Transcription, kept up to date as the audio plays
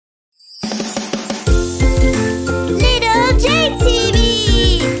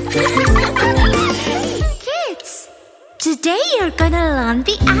Today you're gonna learn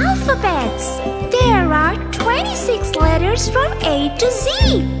the alphabets. There are 26 letters from A to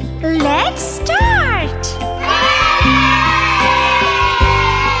Z. Let's start!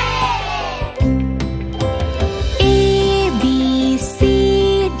 A, B,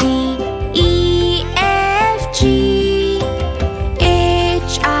 C, D, E, F, G,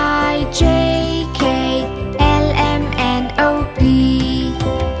 H, I, J, K, L, M, N, O, P,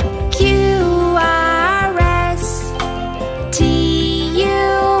 Q, R, S, T,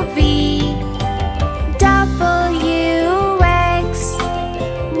 U, V, W, X,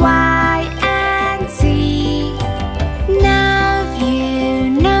 Y, and Z. Now you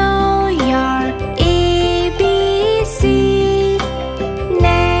know your ABC.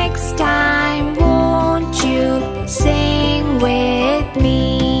 Next time, won't you sing with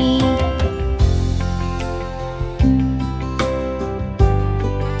me?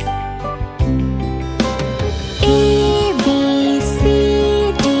 A, B,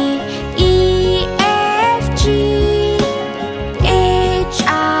 C, D, E, F, G, H,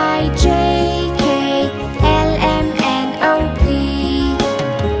 I, J, K, L, M, N, O, P,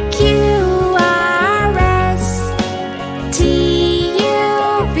 Q, R, S, T,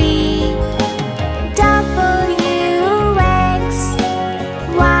 U, V, W, X,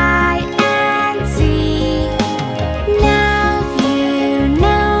 Y, and Z. Now you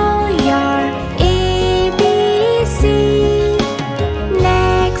know your ABC.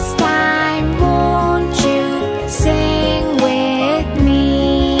 Next time, won't you sing with me?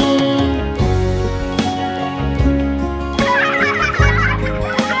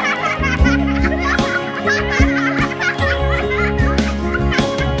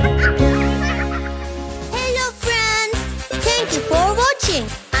 Hello friends! Thank you for watching.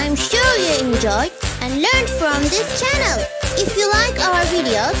 I'm sure you enjoyed and learned from this channel. If you like our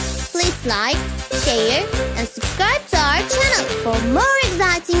videos, please like, share and subscribe.